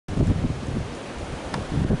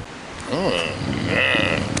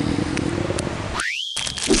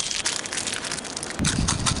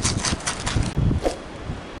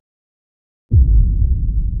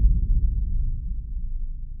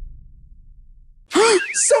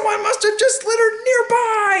Someone must have just littered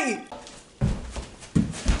nearby!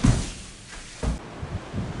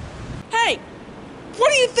 Hey!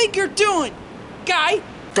 What do you think you're doing, guy?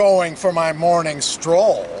 Going for my morning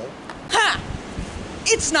stroll. Ha!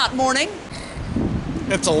 It's not morning.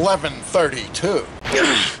 It's 11:32.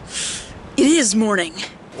 It is morning.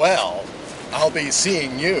 Well, I'll be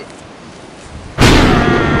seeing you.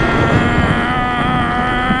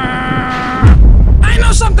 I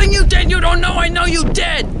know something you did you don't know I know you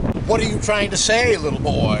did! What are you trying to say, little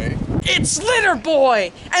boy? It's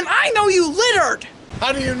Litterboy, and I know you littered!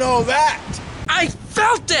 How do you know that? I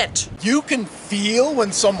felt it! You can feel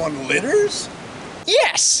when someone litters?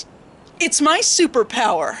 Yes! It's my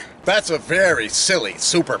superpower. That's a very silly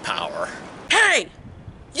superpower. Hey!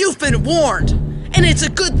 You've been warned, and it's a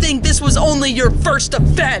good thing this was only your first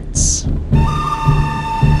offense.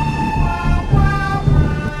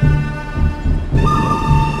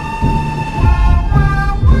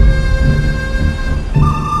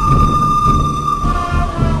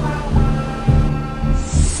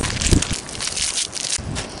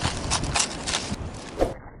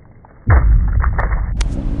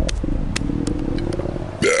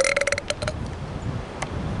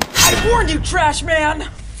 I warned you, Trashman!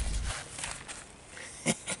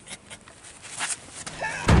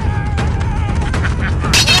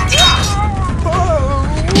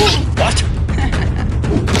 What?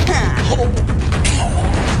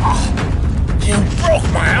 You broke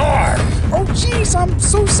my arm! Oh jeez, I'm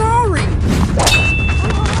so sorry!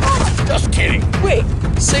 Just kidding. Wait,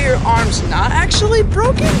 so your arm's not actually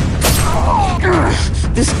broken?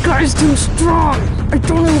 This guy's too strong. I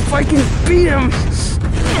don't know if I can beat him.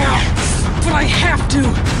 But I have to,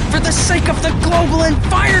 for the sake of the global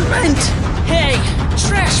environment! Hey,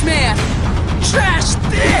 Trashman! Trash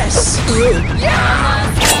this!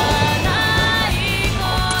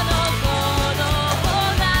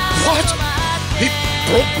 What? He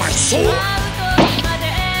broke my soul?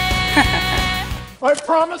 I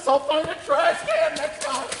promise I'll find a trash can next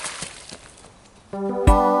time.